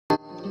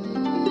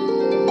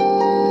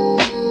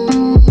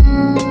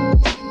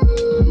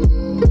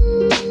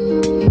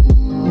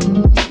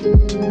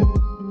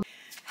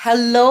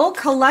Hello,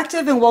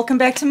 collective, and welcome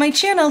back to my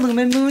channel,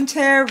 Lumen Moon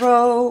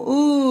Tarot.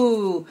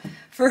 Ooh,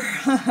 for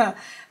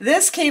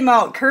this came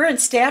out, current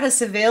status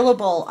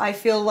available. I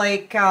feel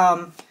like,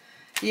 yeah,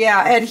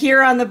 and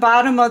here on the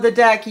bottom of the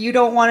deck, you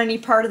don't want any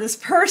part of this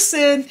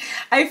person.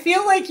 I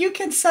feel like you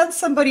can sense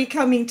somebody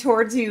coming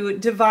towards you,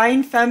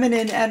 divine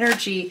feminine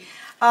energy.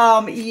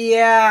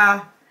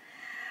 Yeah.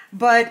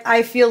 But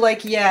I feel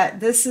like, yeah,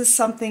 this is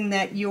something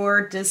that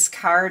you're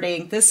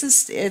discarding.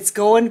 It's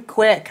going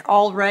quick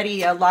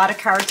already. A lot of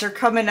cards are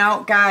coming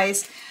out,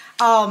 guys.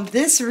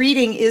 This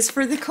reading is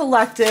for the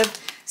collective,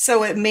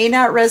 so it may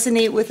not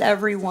resonate with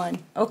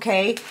everyone,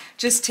 okay?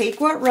 Just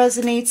take what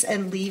resonates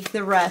and leave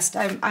the rest.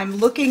 I'm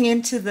looking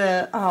into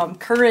the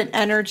current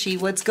energy,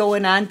 what's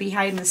going on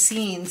behind the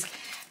scenes,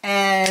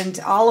 and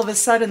all of a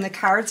sudden the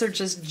cards are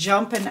just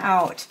jumping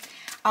out.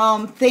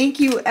 Thank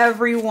you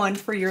everyone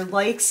for your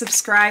likes,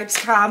 subscribes,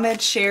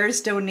 comments,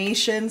 shares,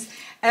 donations,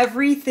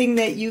 everything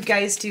that you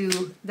guys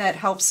do that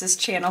helps this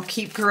channel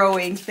keep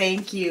growing.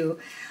 Thank you.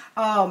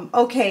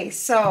 Okay,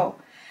 so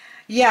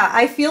yeah,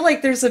 I feel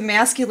like there's a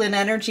masculine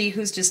energy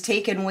who's just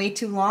taken way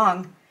too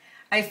long.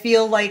 I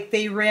feel like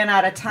they ran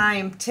out of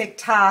time,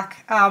 tick-tock,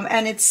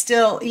 and it's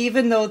still,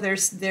 even though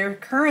they're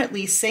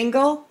currently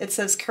single, it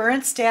says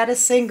current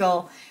status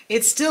single,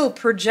 it's still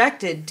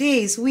projected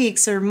days,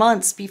 weeks, or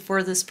months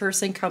before this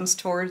person comes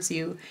towards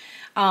you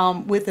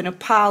with an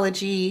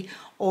apology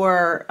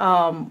or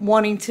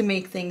wanting to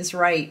make things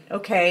right,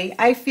 okay?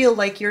 I feel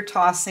like you're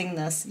tossing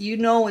this. You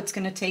know it's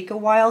going to take a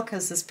while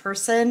because this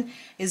person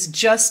is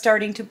just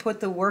starting to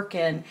put the work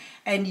in,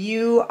 and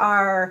you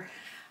are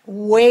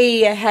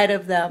way ahead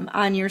of them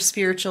on your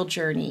spiritual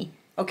journey,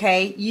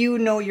 okay? You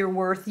know your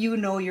worth, you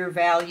know your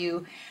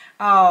value.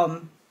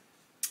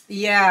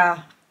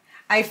 Yeah,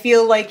 I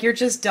feel like you're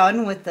just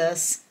done with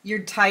this. You're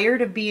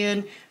tired of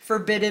being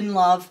forbidden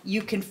love.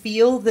 You can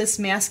feel this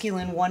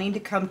masculine wanting to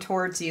come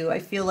towards you. I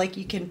feel like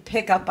you can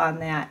pick up on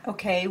that,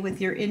 okay, with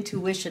your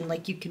intuition,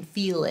 like you can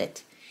feel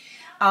it.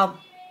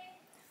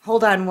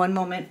 Hold on one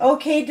moment.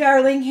 Okay,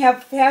 darling,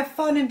 have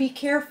fun and be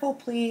careful,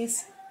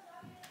 please.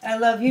 I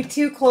love you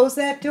too. Close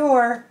that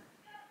door.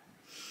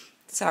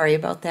 Sorry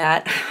about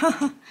that.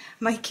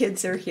 My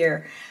kids are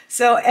here.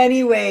 So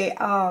anyway,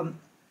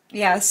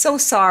 yeah, so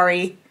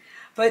sorry.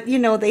 But, you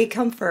know, they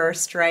come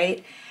first,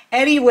 right?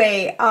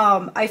 Anyway,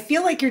 I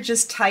feel like you're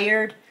just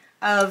tired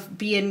of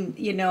being,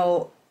 you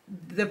know,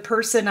 the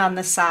person on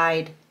the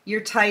side. You're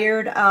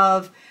tired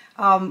of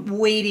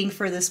waiting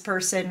for this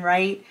person,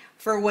 right?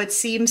 For what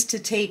seems to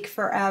take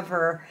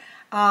forever.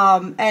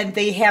 And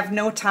they have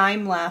no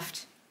time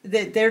left.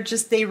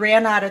 They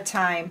ran out of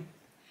time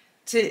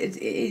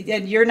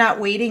and you're not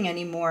waiting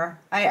anymore.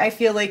 I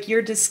feel like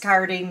you're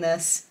discarding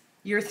this.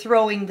 You're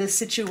throwing this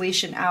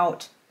situation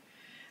out.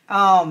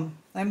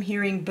 I'm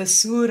hearing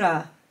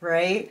basura,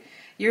 right?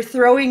 You're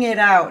throwing it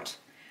out.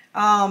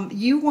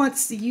 You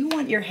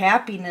want your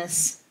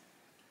happiness.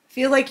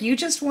 Feel like you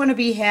just want to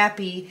be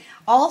happy.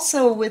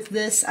 Also with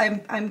this,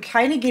 I'm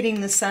kind of getting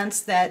the sense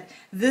that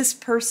this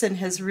person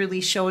has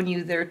really shown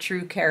you their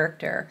true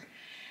character.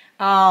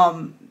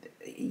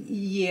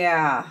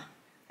 Yeah,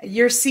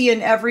 you're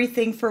seeing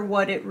everything for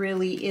what it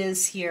really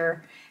is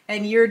here,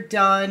 and you're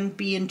done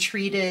being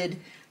treated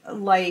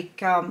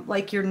like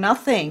you're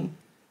nothing.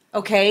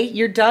 Okay,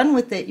 you're done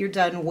with it. You're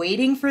done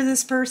waiting for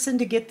this person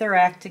to get their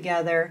act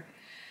together.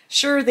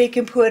 Sure, they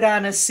can put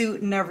on a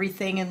suit and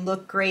everything and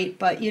look great,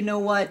 but you know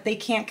what? They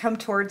can't come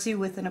towards you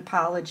with an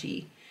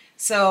apology.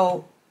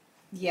 So,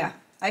 yeah,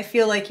 I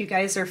feel like you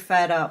guys are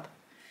fed up.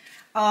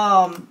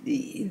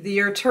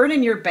 You're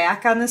turning your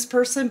back on this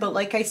person, but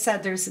like I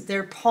said,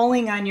 they're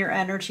pulling on your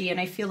energy,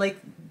 and I feel like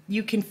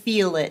you can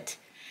feel it.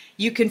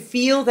 You can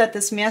feel that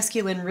this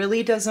masculine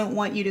really doesn't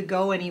want you to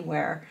go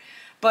anywhere,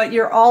 but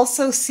you're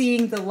also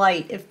seeing the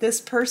light. If this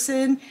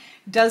person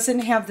doesn't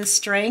have the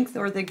strength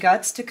or the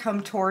guts to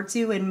come towards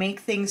you and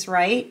make things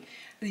right,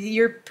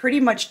 you're pretty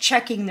much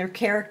checking their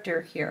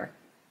character here.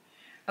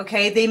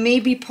 Okay, they may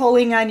be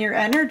pulling on your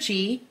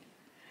energy,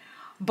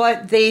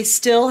 but they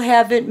still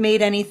haven't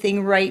made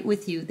anything right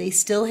with you. They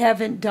still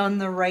haven't done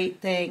the right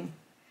thing.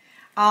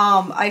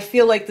 I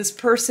feel like this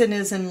person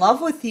is in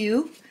love with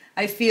you.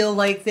 I feel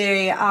like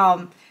they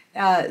have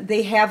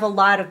a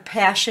lot of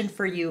passion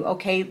for you,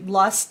 okay,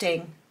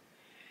 lusting.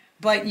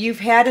 But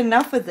you've had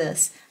enough of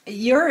this.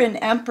 You're in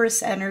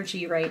Empress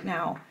energy right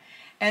now.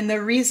 And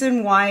the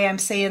reason why I'm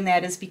saying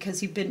that is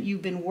because you've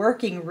been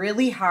working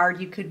really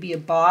hard. You could be a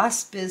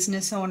boss,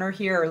 business owner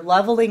here, or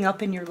leveling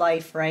up in your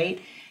life,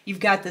 right? You've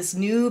got this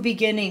new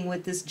beginning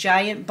with this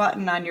giant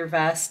button on your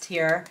vest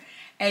here,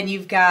 and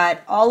you've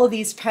got all of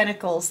these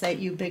pentacles that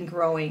you've been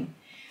growing.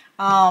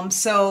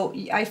 So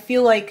I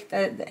feel like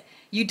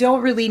you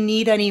don't really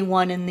need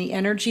anyone in the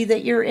energy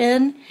that you're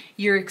in.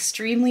 You're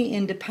extremely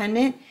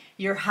independent.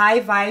 You're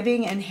high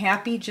vibing and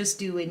happy just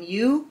doing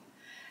you.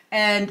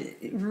 And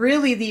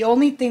really the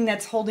only thing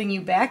that's holding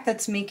you back,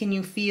 that's making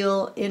you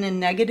feel in a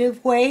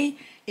negative way,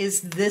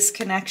 is this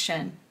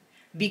connection.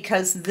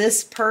 Because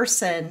this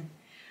person,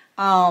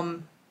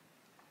 they're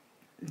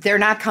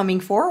not coming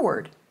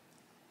forward.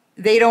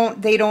 They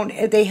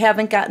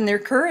haven't gotten their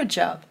courage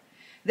up.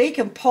 They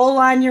can pull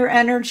on your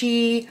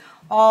energy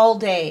all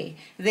day.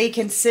 They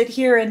can sit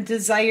here and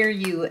desire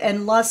you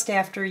and lust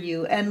after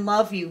you and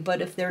love you,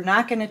 but if they're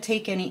not going to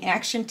take any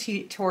action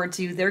towards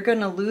you, they're going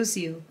to lose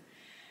you.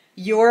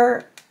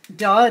 You're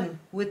done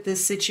with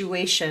this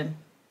situation,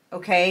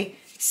 okay?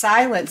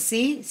 Silence,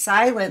 see?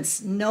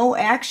 Silence, no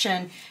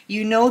action.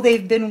 You know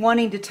they've been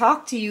wanting to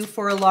talk to you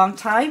for a long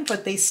time,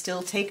 but they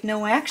still take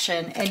no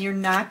action, and you're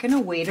not going to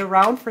wait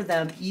around for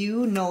them.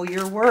 You know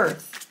your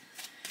worth.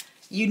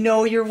 You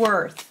know your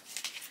worth.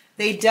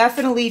 They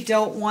definitely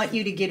don't want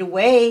you to get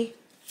away.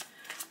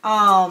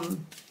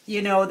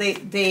 You know,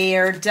 they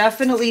are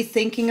definitely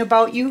thinking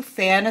about you,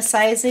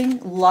 fantasizing,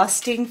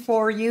 lusting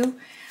for you.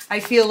 I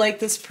feel like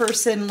this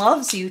person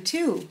loves you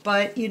too,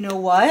 but you know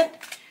what?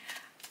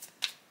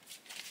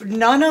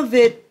 None of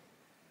it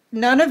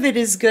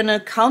is gonna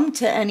come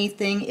to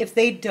anything if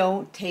they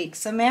don't take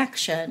some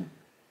action.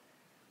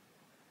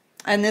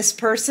 And this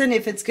person,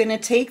 if it's gonna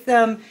take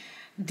them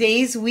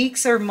days,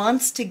 weeks, or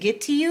months to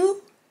get to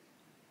you,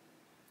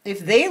 if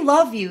they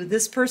love you,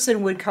 this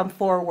person would come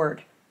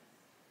forward.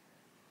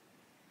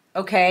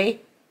 Okay?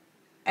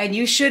 And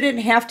you shouldn't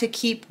have to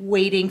keep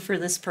waiting for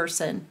this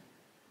person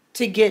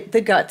to get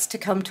the guts to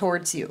come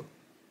towards you.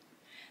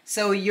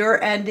 So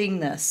you're ending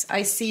this.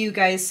 I see you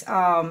guys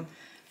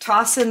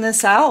tossing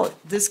this out.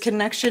 This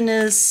connection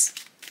is,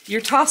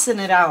 you're tossing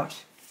it out.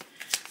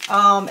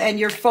 And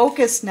you're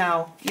focused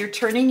now. You're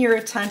turning your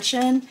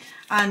attention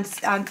on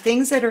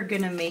things that are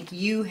going to make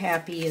you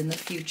happy in the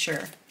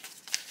future.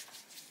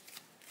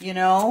 You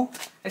know,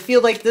 I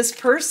feel like this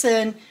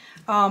person,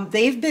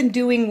 they've been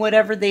doing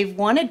whatever they've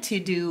wanted to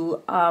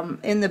do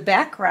in the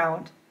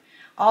background.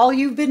 All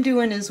you've been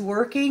doing is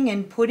working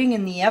and putting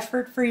in the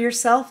effort for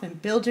yourself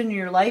and building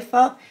your life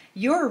up.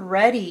 You're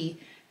ready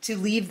to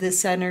leave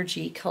this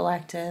energy,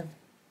 collective.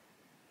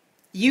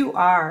 You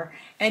are.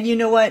 And you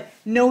know what?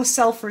 No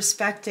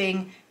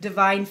self-respecting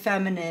divine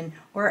feminine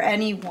or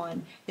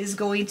anyone is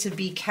going to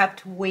be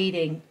kept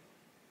waiting.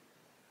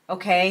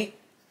 Okay?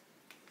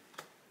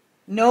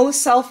 No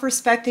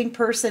self-respecting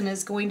person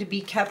is going to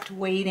be kept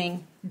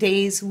waiting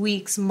days,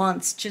 weeks,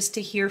 months just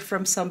to hear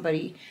from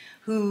somebody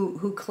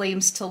who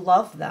claims to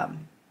love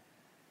them.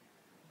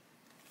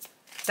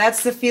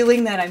 That's the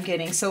feeling that I'm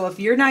getting. So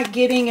if you're not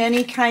getting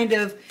any kind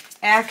of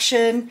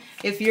action,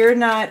 if you're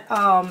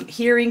not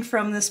hearing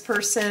from this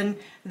person,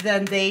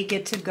 then they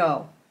get to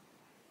go.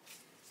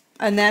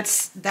 And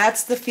that's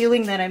the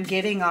feeling that I'm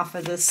getting off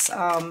of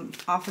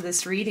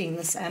this reading,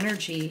 this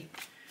energy.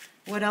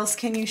 What else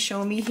can you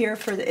show me here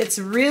for it's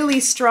really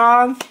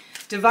strong.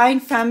 Divine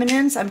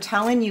feminines, I'm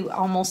telling you,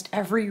 almost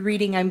every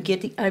reading I'm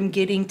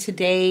getting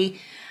today,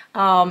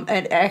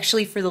 and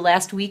actually for the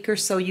last week or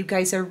so, you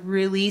guys are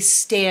really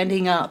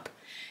standing up.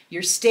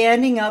 You're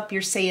standing up.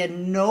 You're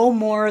saying no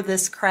more of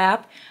this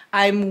crap.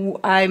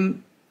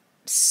 I'm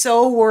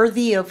so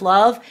worthy of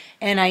love,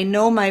 and I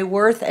know my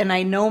worth, and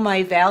I know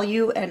my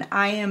value, and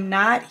I am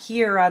not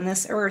here on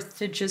this earth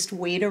to just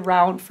wait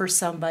around for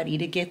somebody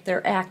to get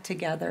their act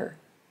together.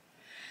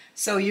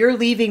 So you're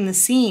leaving the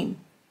scene.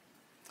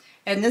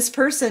 And this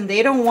person,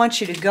 they don't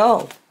want you to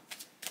go.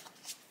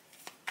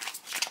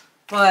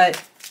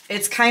 But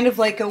it's kind of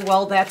like a,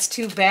 well, that's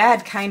too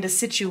bad kind of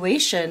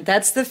situation.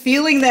 That's the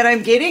feeling that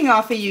I'm getting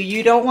off of you.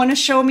 You don't want to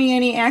show me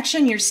any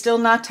action. You're still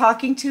not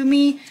talking to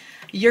me.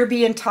 You're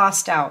being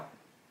tossed out.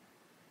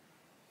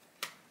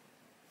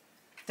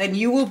 Then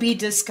you will be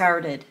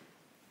discarded.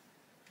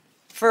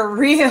 For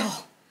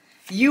real.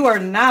 You are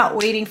not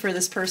waiting for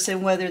this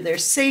person, whether they're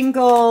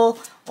single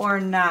or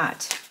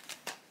not.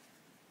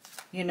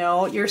 You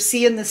know, you're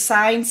seeing the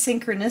sign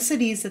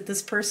synchronicities that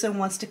this person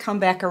wants to come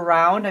back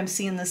around. I'm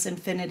seeing this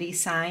infinity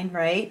sign,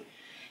 right?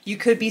 You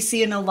could be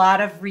seeing a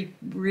lot of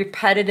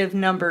repetitive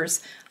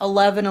numbers.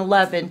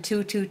 1111,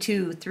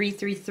 222,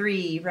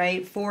 333,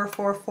 right?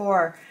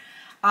 444.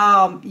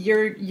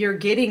 You're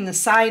getting the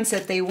signs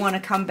that they want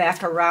to come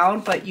back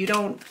around, but you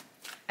don't.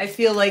 I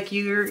feel like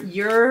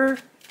you're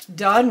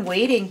done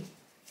waiting.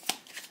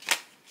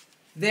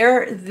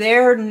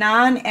 Their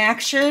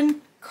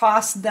non-action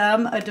cost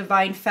them a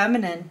divine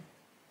feminine.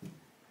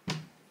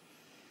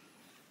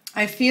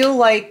 I feel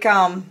like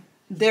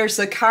there's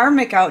a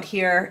karmic out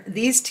here.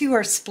 These two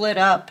are split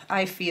up,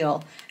 I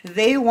feel.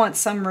 They want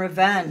some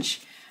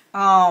revenge.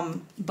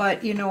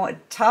 But you know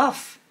what?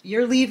 Tough.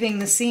 You're leaving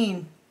the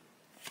scene.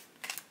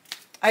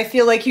 I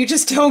feel like you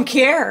just don't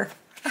care.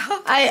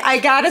 I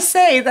gotta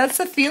say, that's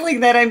the feeling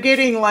that I'm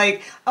getting,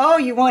 like, oh,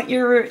 you want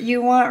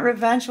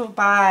revenge? Well,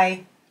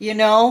 bye. You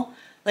know?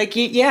 Like,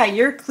 yeah,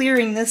 you're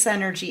clearing this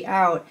energy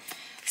out.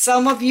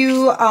 Some of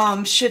you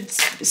should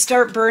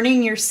start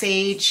burning your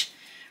sage,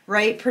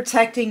 right?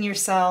 Protecting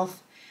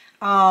yourself.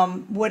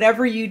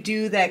 Whatever you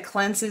do that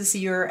cleanses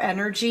your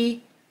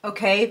energy,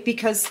 okay?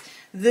 Because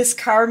this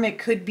karmic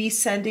could be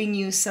sending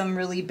you some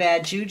really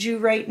bad juju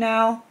right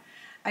now.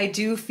 I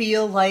do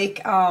feel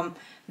like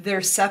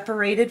they're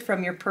separated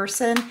from your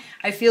person.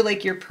 I feel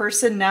like your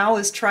person now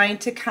is trying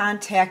to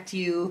contact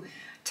you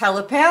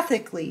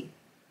telepathically.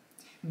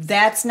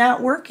 That's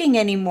not working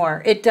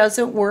anymore. It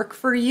doesn't work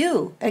for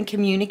you. And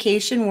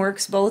communication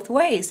works both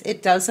ways.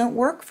 It doesn't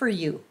work for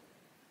you.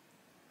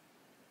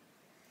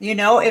 You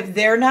know, if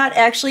they're not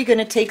actually going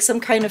to take some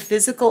kind of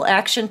physical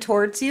action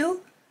towards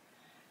you,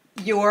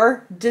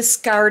 you're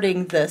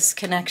discarding this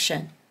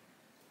connection.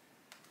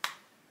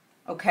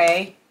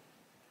 Okay?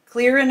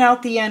 Clearing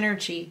out the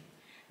energy.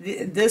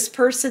 This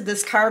person,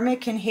 this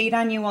karmic can hate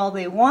on you all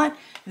they want.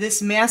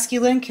 This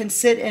masculine can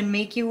sit and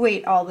make you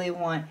wait all they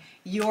want.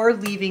 You're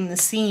leaving the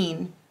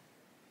scene.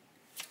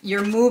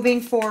 You're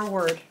moving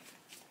forward.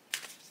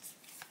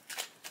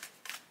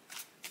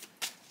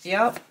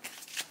 Yep.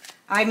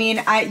 I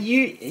mean,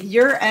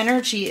 your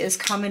energy is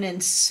coming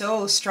in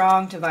so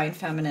strong, Divine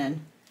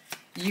Feminine.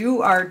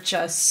 You are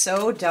just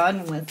so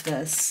done with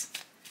this.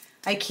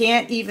 I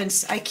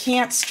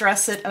can't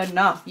stress it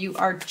enough. You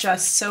are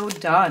just so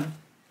done.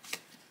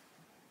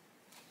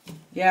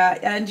 Yeah,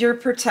 and you're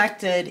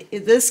protected.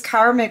 This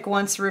karmic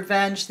wants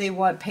revenge. They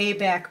want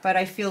payback, but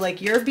I feel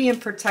like you're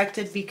being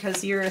protected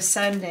because you're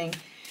ascending.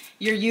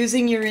 You're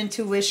using your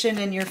intuition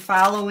and you're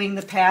following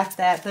the path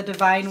that the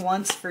divine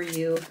wants for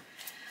you.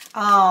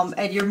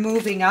 And you're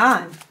moving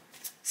on.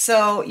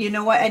 So, you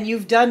know what? And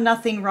you've done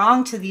nothing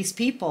wrong to these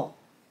people.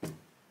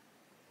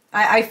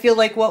 I feel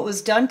like what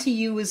was done to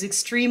you was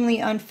extremely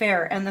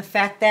unfair. And the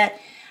fact that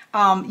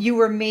you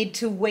were made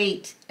to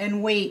wait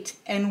and wait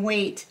and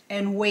wait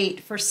and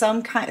wait for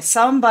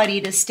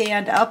somebody to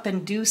stand up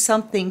and do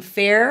something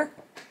fair,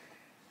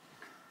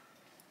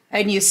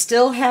 and you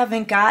still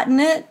haven't gotten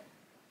it.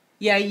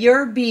 Yeah,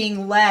 you're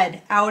being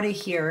led out of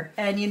here.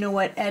 And you know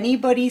what?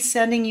 Anybody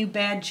sending you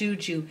bad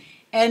juju,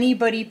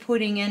 anybody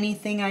putting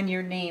anything on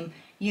your name,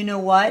 you know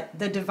what?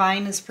 The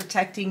divine is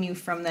protecting you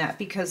from that,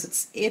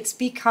 because it's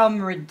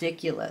become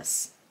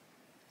ridiculous.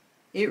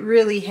 It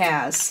really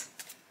has.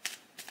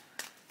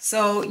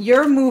 So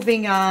you're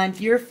moving on.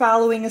 You're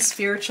following a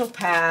spiritual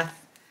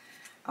path.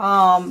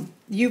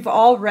 You've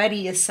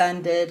already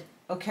ascended,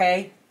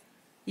 okay?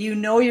 You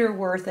know your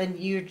worth, and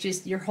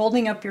you're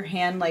holding up your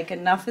hand like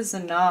enough is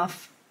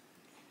enough.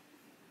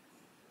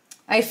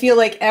 I feel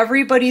like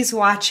everybody's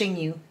watching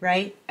you,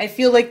 right? I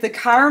feel like the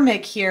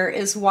karmic here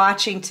is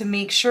watching to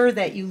make sure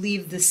that you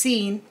leave the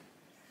scene.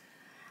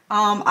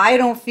 I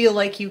don't feel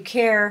like you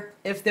care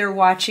if they're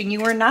watching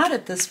you or not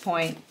at this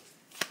point.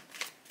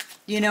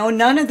 You know,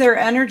 none of their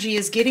energy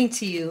is getting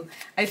to you.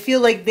 I feel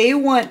like they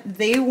want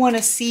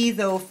to see,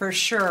 though, for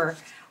sure,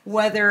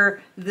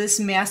 whether this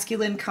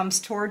masculine comes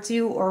towards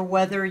you or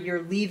whether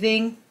you're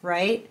leaving,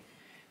 right?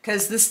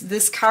 Because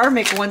this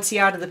karmic wants you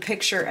out of the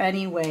picture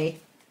anyway.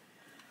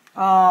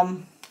 Yeah,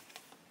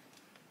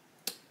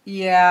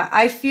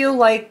 I feel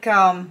like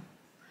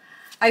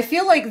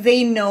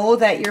they know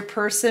that your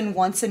person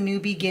wants a new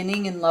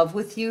beginning in love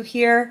with you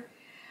here.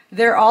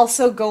 They're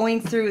also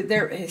going through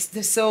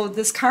so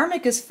this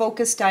karmic is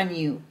focused on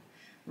you,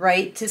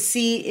 right? To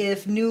see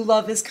if new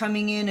love is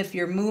coming in, if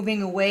you're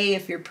moving away,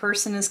 if your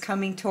person is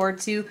coming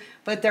towards you,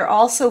 but they're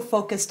also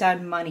focused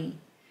on money.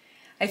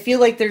 I feel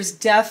like there's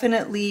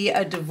definitely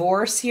a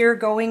divorce here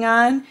going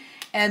on,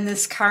 and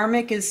this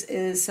karmic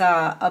is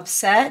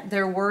upset.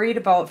 They're worried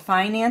about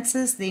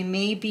finances. They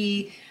may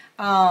be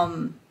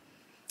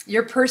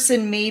your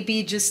person may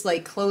be just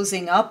like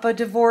closing up a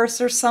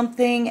divorce or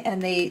something,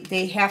 and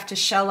they have to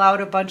shell out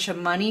a bunch of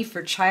money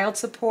for child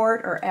support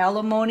or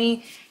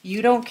alimony.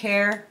 You don't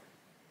care.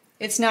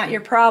 It's not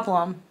your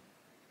problem.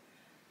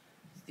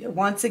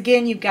 Once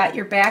again, you've got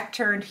your back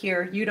turned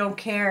here. You don't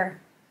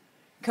care.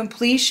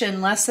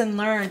 Completion, lesson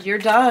learned. You're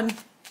done.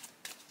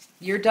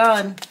 You're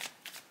done.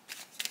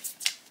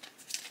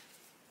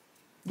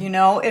 You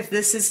know, if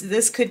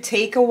this could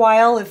take a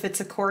while, if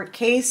it's a court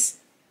case,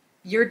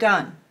 you're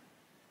done.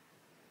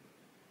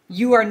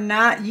 You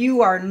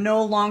are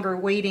no longer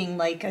waiting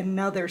like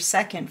another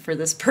second for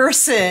this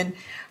person,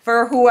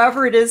 for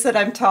whoever it is that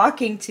I'm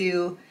talking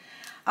to.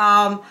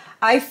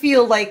 I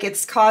feel like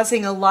it's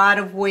causing a lot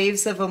of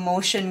waves of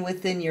emotion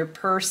within your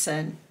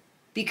person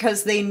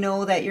because they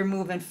know that you're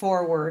moving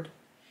forward.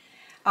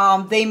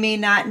 They may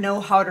not know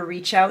how to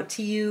reach out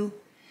to you,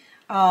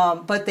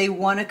 but they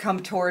want to come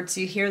towards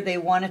you here. They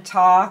want to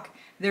talk.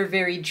 They're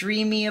very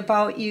dreamy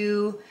about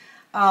you.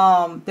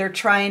 They're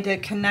trying to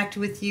connect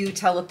with you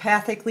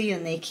telepathically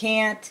and they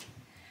can't.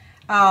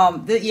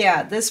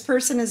 Yeah, this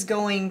person is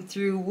going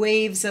through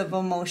waves of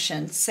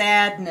emotion,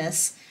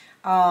 sadness,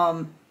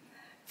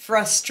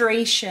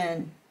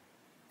 frustration,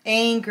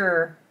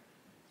 anger,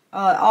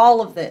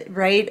 all of it,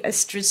 right?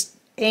 It's just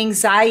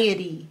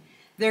anxiety.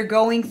 They're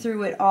going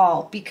through it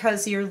all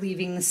because you're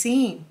leaving the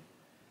scene.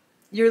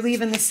 You're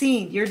leaving the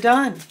scene. You're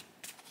done.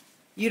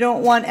 You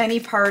don't want any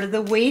part of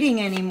the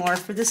waiting anymore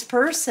for this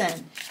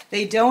person.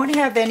 They don't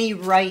have any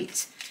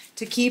right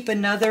to keep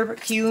another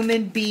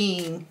human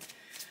being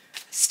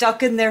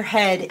stuck in their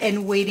head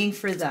and waiting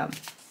for them,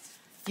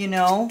 you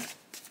know?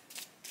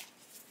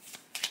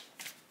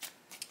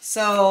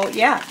 So,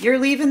 yeah, you're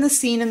leaving the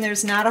scene and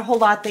there's not a whole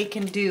lot they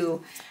can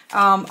do.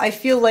 I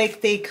feel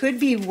like they could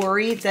be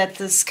worried that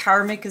this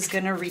karmic is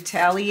going to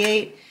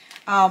retaliate,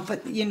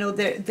 but, you know,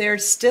 they're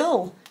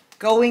still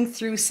going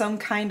through some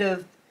kind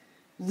of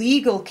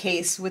legal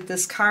case with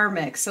this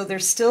karmic, so they're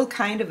still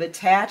kind of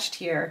attached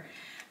here.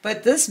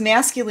 But this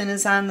masculine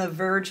is on the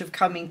verge of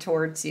coming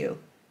towards you.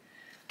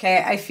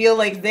 Okay, I feel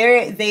like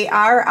they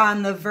are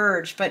on the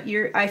verge, but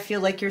I feel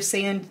like you're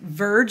saying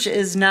verge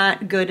is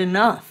not good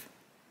enough.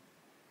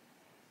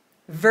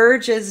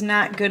 Verge is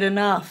not good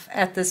enough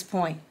at this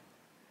point.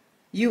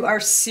 You are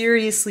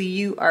seriously,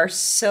 you are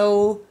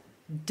so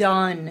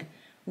done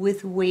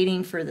with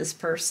waiting for this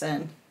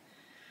person.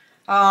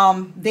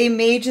 They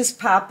may just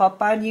pop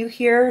up on you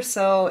here,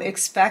 so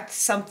expect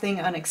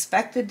something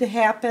unexpected to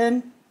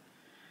happen.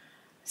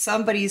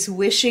 Somebody's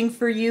wishing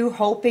for you,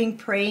 hoping,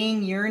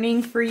 praying,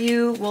 yearning for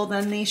you. Well,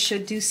 then they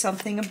should do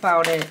something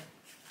about it.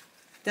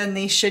 Then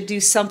they should do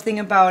something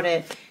about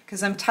it.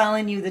 Because I'm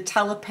telling you, the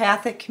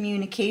telepathic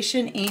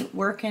communication ain't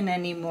working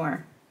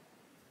anymore.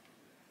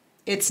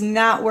 It's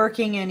not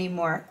working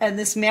anymore. And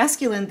this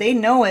masculine, they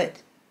know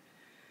it.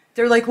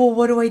 They're like, well,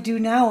 what do I do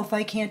now if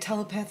I can't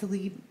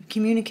telepathically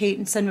communicate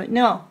and send it?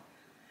 No.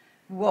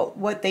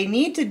 What they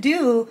need to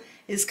do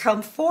is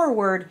come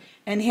forward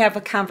and have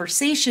a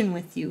conversation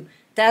with you.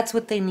 That's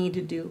what they need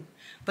to do.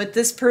 But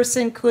this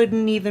person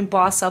couldn't even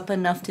boss up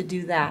enough to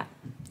do that.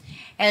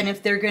 And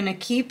if they're going to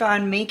keep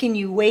on making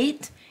you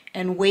wait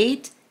and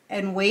wait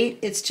and wait,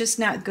 it's just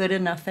not good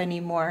enough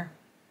anymore.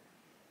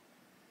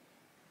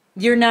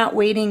 You're not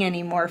waiting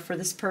anymore for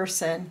this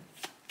person.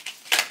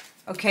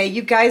 Okay,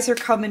 you guys are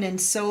coming in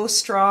so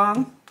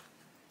strong.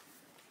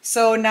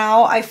 So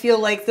now I feel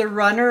like the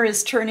runner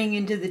is turning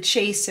into the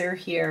chaser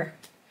here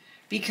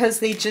because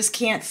they just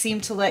can't seem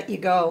to let you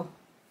go.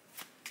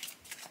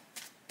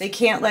 They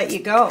can't let you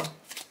go.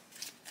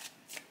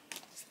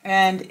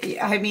 And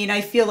I mean,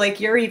 I feel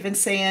like you're even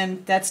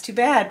saying, that's too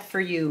bad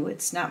for you.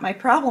 It's not my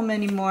problem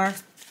anymore.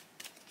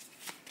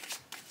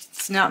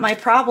 It's not my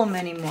problem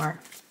anymore,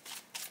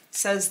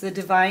 says the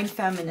Divine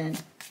Feminine.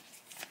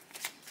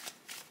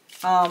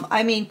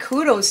 I mean,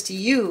 kudos to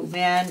you,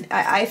 man.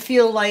 I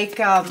feel like,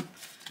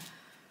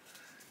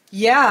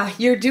 yeah,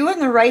 you're doing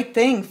the right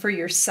thing for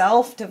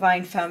yourself,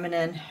 Divine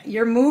Feminine.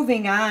 You're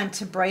moving on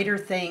to brighter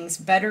things,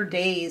 better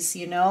days,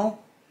 you know?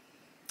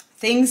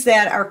 Things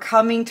that are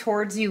coming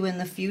towards you in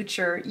the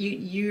future.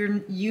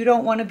 You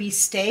don't want to be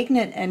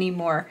stagnant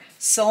anymore,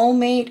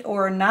 soulmate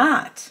or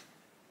not.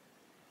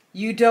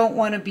 You don't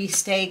want to be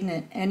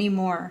stagnant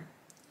anymore.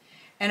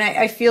 And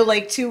I feel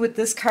like, too, with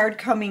this card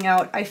coming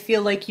out, I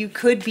feel like you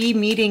could be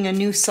meeting a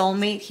new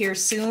soulmate here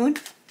soon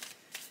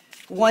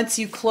once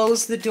you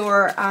close the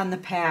door on the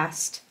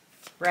past,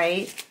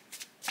 right?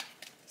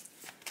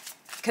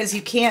 Because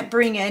you can't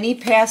bring any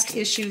past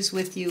issues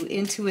with you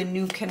into a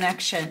new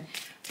connection.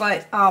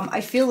 But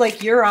I feel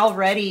like you're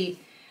already,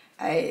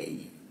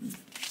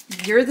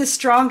 you're the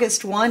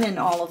strongest one in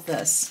all of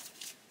this.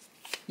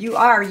 You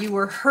are. You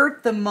were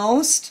hurt the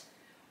most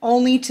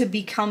only to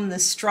become the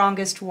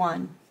strongest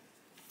one.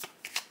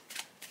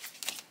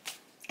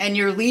 And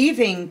you're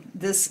leaving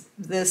this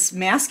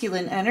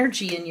masculine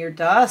energy in your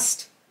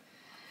dust.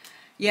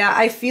 Yeah,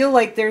 I feel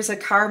like there's a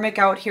karmic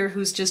out here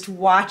who's just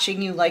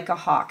watching you like a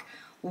hawk,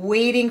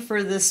 waiting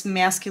for this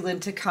masculine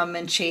to come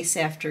and chase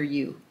after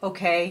you,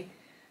 okay?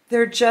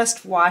 They're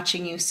just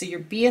watching you, so you're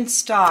being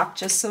stalked,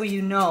 just so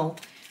you know.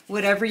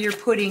 Whatever you're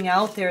putting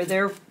out there,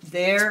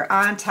 they're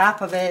on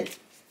top of it.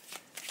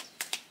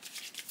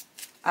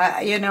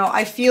 You know,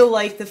 I feel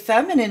like the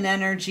feminine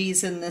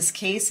energies in this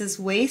case is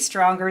way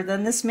stronger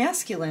than this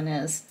masculine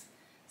is.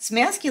 This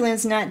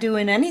masculine's not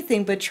doing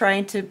anything but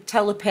trying to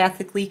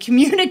telepathically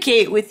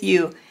communicate with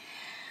you.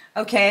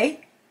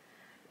 Okay?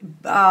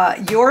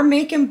 You're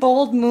making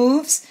bold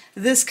moves.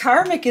 This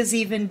karmic is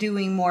even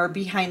doing more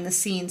behind the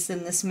scenes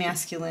than this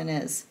masculine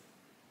is.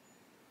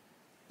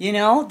 You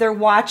know, they're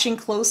watching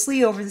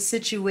closely over the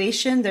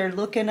situation. They're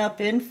looking up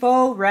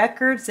info,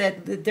 records,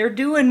 that they're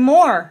doing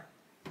more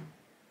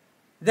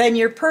than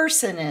your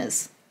person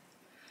is.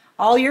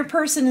 All your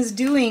person is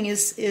doing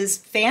is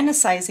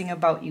fantasizing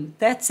about you.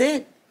 That's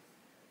it.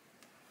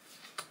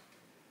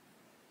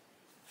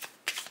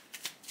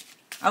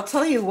 I'll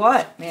tell you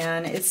what,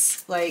 man,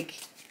 it's like,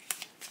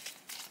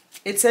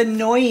 it's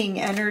annoying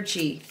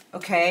energy,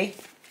 okay?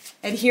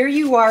 And here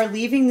you are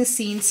leaving the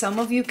scene. Some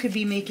of you could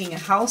be making a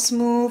house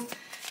move.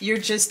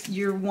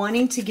 You're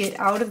wanting to get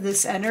out of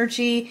this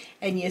energy,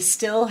 and you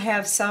still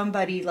have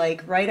somebody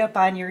like right up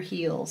on your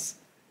heels.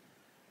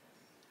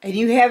 And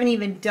you haven't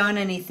even done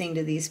anything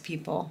to these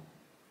people.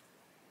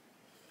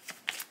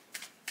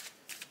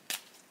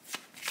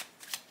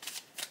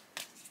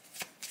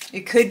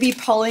 It could be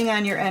pulling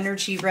on your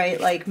energy, right?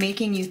 Like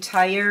making you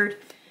tired,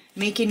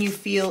 making you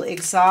feel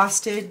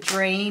exhausted,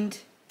 drained.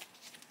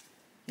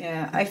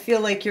 Yeah, I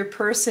feel like your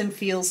person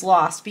feels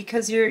lost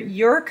because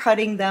you're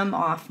cutting them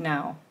off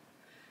now.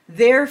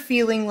 They're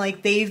feeling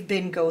like they've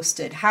been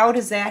ghosted. How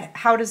does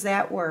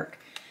that work?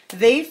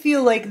 They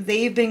feel like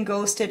they've been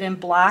ghosted and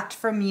blocked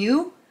from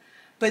you,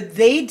 but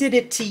they did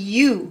it to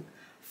you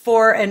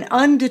for an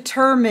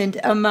undetermined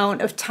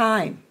amount of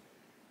time.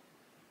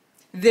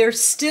 They're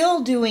still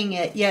doing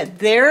it, yet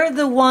they're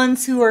the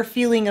ones who are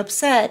feeling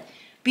upset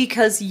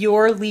because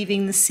you're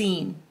leaving the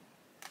scene.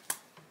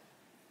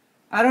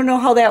 I don't know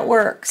how that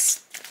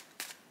works.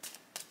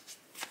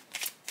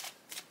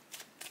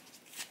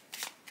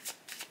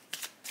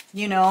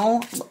 You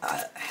know,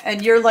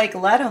 and you're like,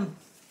 let him.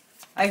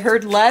 I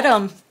heard let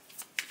him.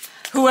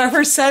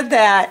 Whoever said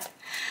that,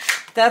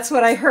 that's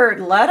what I heard.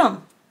 Let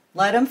him.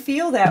 Let him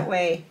feel that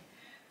way.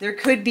 There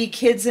could be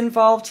kids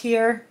involved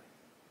here.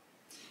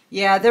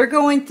 Yeah, they're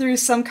going through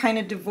some kind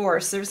of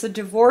divorce. There's a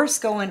divorce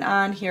going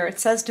on here. It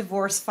says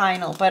divorce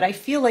final, but I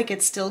feel like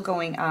it's still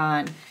going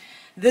on.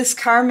 This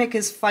karmic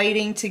is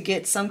fighting to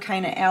get some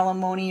kind of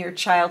alimony or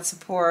child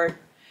support.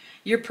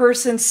 Your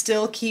person's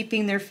still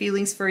keeping their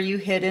feelings for you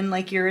hidden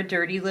like you're a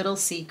dirty little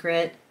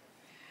secret.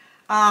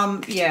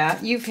 Yeah,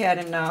 you've had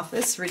enough.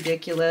 It's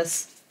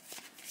ridiculous.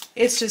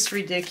 It's just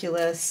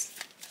ridiculous.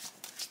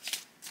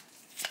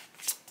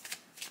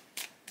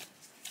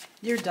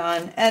 You're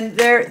done. And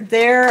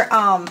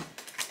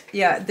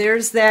yeah,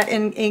 there's that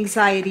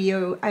anxiety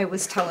I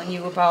was telling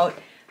you about.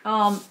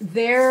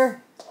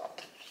 Their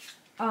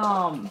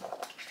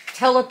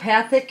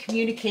telepathic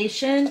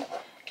communication,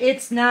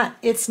 it's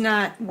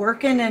not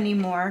working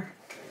anymore.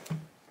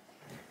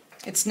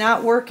 It's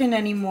not working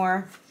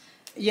anymore.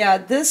 Yeah,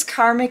 this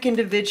karmic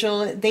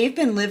individual, they've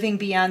been living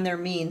beyond their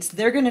means.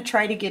 They're going to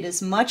try to get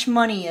as much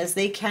money as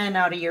they can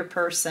out of your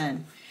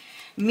person.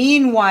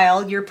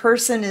 Meanwhile, your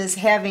person is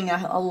having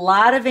a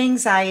lot of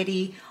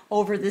anxiety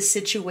over this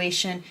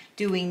situation,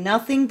 doing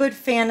nothing but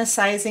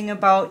fantasizing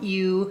about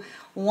you,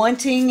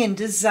 wanting and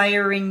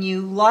desiring you,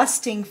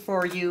 lusting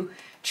for you,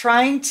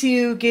 trying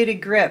to get a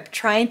grip,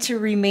 trying to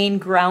remain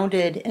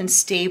grounded and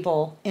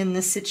stable in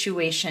the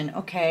situation,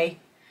 okay?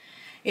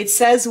 It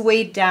says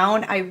weighed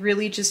down. I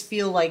really just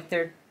feel like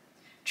they're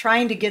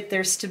trying to get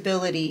their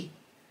stability.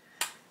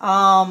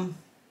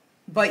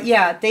 But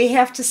yeah, they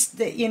have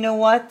to, you know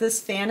what,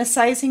 this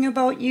fantasizing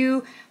about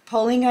you,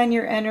 pulling on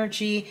your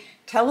energy,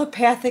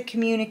 telepathic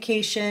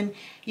communication,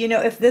 you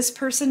know, if this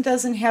person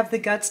doesn't have the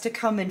guts to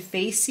come and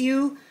face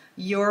you,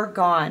 you're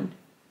gone.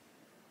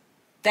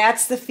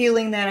 That's the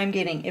feeling that I'm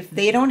getting. If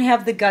they don't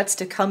have the guts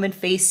to come and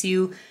face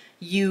you,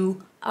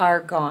 you are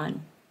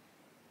gone.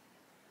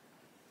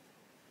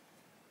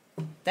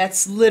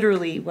 That's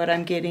literally what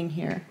I'm getting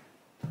here.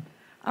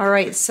 All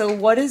right, so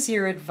what is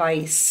your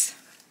advice?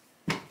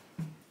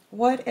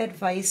 What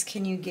advice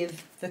can you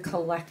give the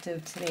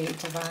collective today,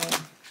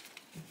 Divine?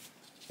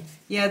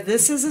 Yeah,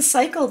 this is a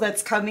cycle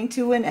that's coming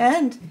to an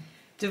end.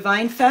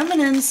 Divine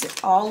Feminines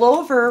all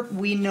over.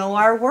 We know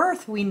our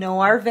worth. We know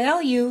our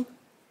value.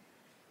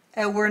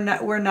 And we're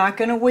not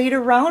going to wait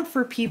around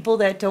for people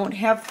that don't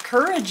have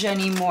courage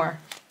anymore.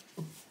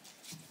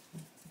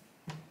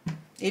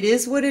 It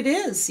is what it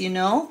is, you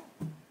know?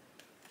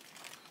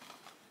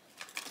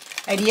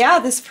 And yeah,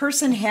 this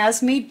person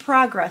has made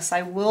progress.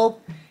 I will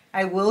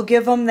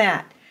give them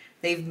that.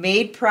 They've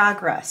made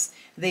progress.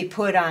 They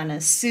put on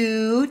a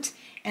suit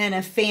and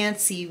a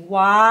fancy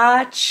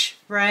watch,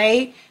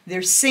 right?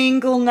 They're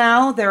single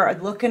now. They're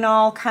looking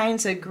all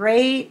kinds of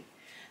great.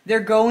 They're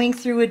going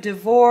through a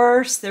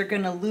divorce. They're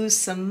going to lose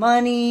some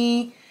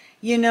money,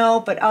 you know,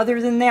 but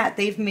other than that,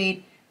 they've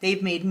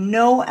made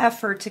no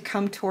effort to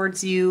come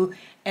towards you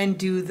and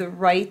do the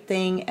right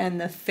thing and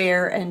the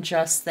fair and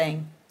just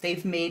thing.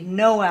 They've made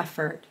no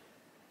effort.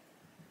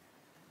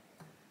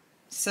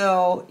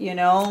 So, you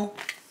know,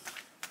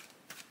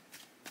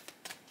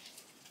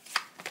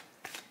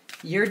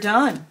 you're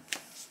done.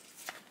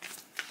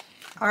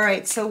 All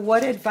right, so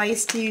what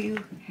advice do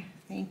you,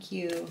 thank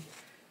you,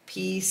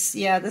 peace.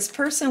 Yeah, this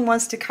person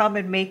wants to come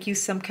and make you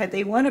some kind,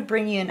 they want to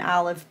bring you an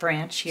olive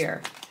branch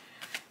here.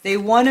 They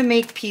want to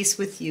make peace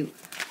with you.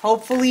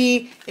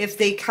 Hopefully, if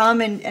they come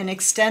and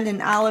extend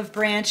an olive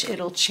branch,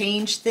 it'll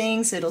change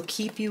things. It'll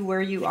keep you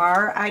where you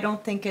are. I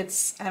don't think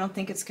it's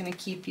going to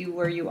keep you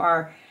where you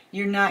are.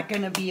 You're not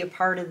going to be a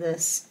part of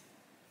this.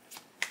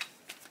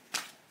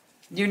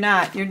 You're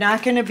not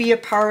going to be a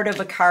part of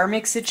a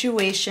karmic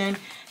situation.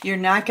 You're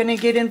not going to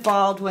get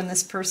involved when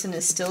this person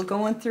is still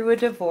going through a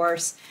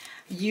divorce.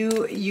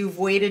 You've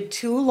waited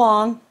too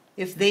long.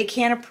 If they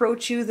can't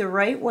approach you the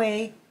right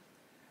way,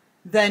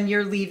 then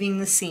you're leaving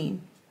the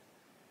scene.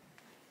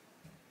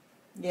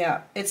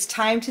 Yeah, it's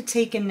time to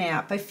take a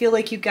nap. I feel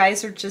like you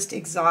guys are just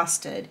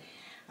exhausted.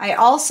 I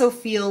also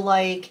feel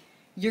like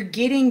you're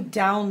getting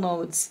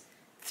downloads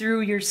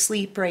through your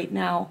sleep right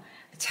now.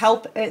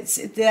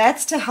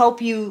 That's to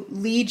help you,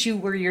 lead you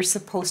where you're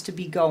supposed to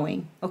be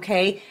going,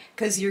 okay?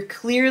 Because you're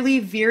clearly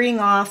veering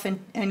off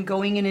and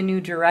going in a new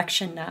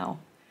direction now.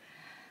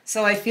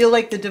 So I feel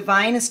like the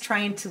divine is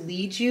trying to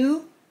lead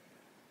you.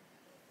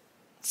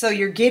 So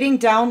you're getting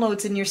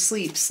downloads in your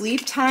sleep.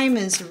 Sleep time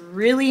is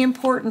really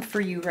important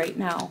for you right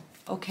now.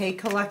 Okay,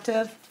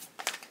 collective?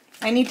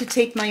 I need to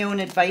take my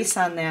own advice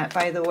on that,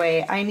 by the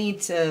way. I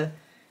need to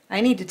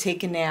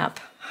take a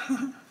nap.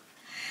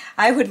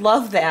 I would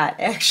love that,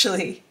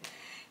 actually.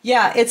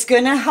 Yeah, it's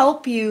going to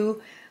help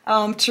you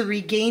to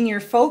regain your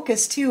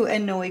focus, too,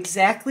 and know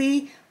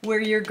exactly where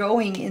you're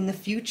going in the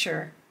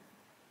future.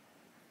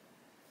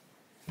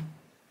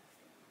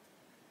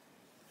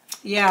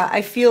 Yeah,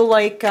 I feel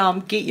like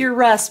get your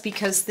rest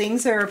because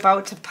things are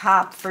about to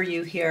pop for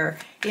you here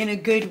in a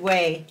good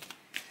way.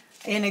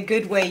 In a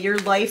good way. Your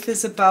life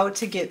is about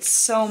to get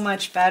so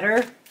much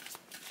better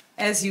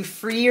as you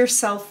free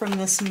yourself from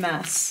this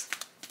mess.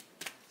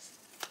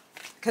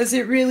 Because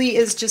it really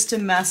is just a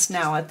mess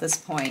now at this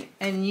point.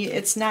 And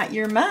it's not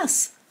your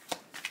mess.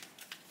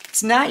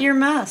 It's not your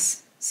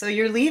mess. So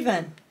you're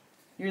leaving.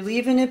 You're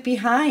leaving it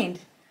behind.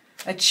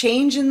 A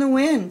change in the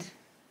wind.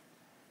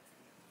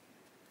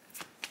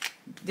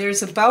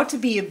 There's about to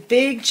be a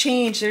big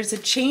change. There's a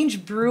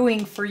change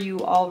brewing for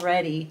you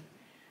already.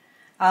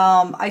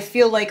 I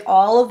feel like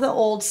all of the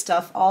old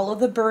stuff, all of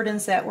the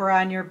burdens that were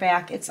on your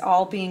back, it's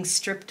all being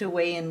stripped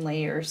away in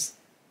layers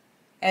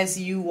as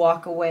you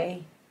walk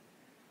away.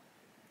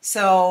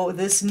 So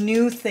this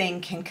new thing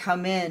can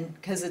come in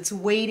because it's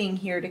waiting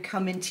here to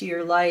come into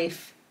your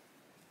life.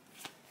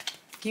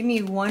 Give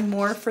me one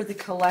more for the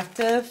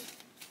collective.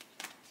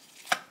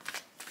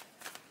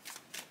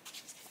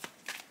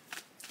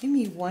 Give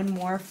me one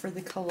more for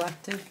the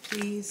collective,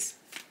 please.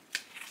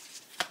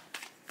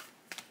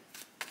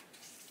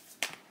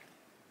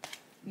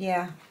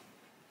 Yeah.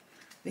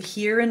 The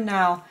here and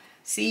now.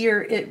 See,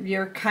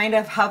 you're kind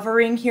of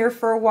hovering here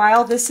for a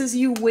while. This is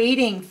you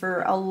waiting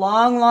for a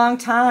long, long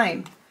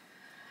time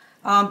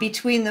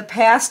between the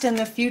past and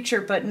the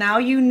future. But now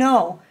you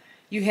know,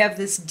 you have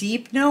this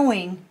deep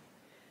knowing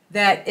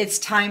that it's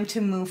time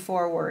to move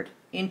forward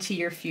into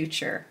your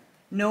future.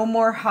 No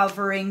more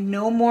hovering,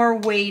 no more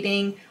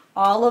waiting.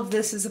 All of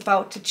this is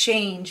about to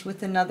change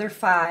with another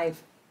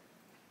 5.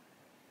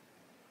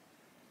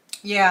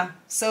 Yeah,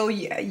 so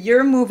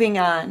you're moving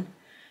on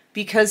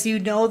because you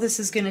know this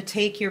is going to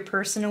take your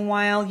person a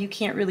while. You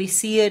can't really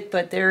see it,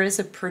 but there is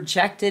a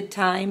projected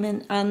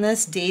time on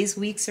this, days,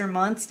 weeks, or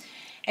months,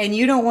 and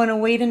you don't want to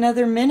wait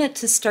another minute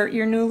to start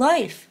your new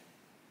life.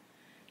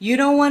 You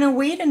don't want to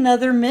wait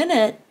another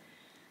minute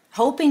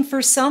hoping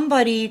for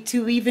somebody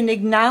to even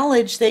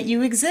acknowledge that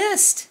you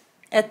exist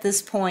at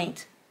this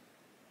point.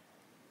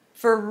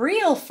 For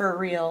real, for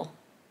real.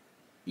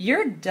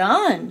 You're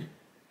done,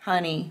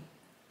 honey.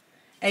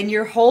 And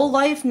your whole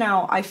life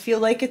now, I feel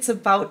like it's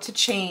about to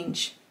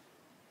change.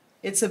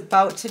 It's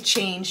about to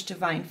change,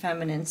 Divine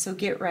Feminine, so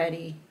get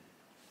ready.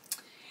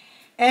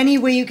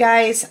 Anyway, you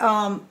guys,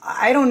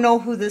 I don't know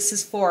who this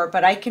is for,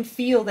 but I can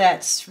feel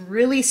that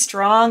really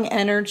strong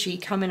energy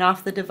coming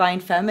off the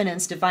Divine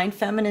Feminines. Divine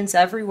Feminines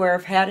everywhere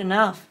have had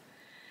enough.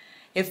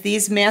 If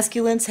these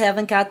masculines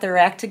haven't got their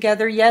act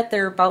together yet,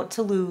 they're about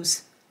to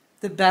lose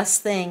the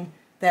best thing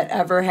that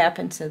ever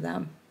happened to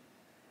them.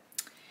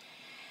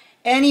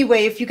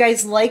 Anyway, if you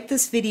guys like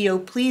this video,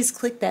 please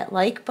click that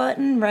like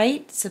button,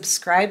 right?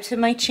 Subscribe to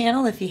my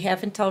channel if you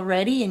haven't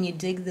already and you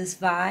dig this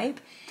vibe.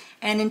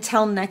 And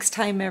until next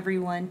time,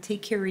 everyone,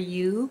 take care of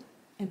you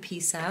and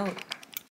peace out.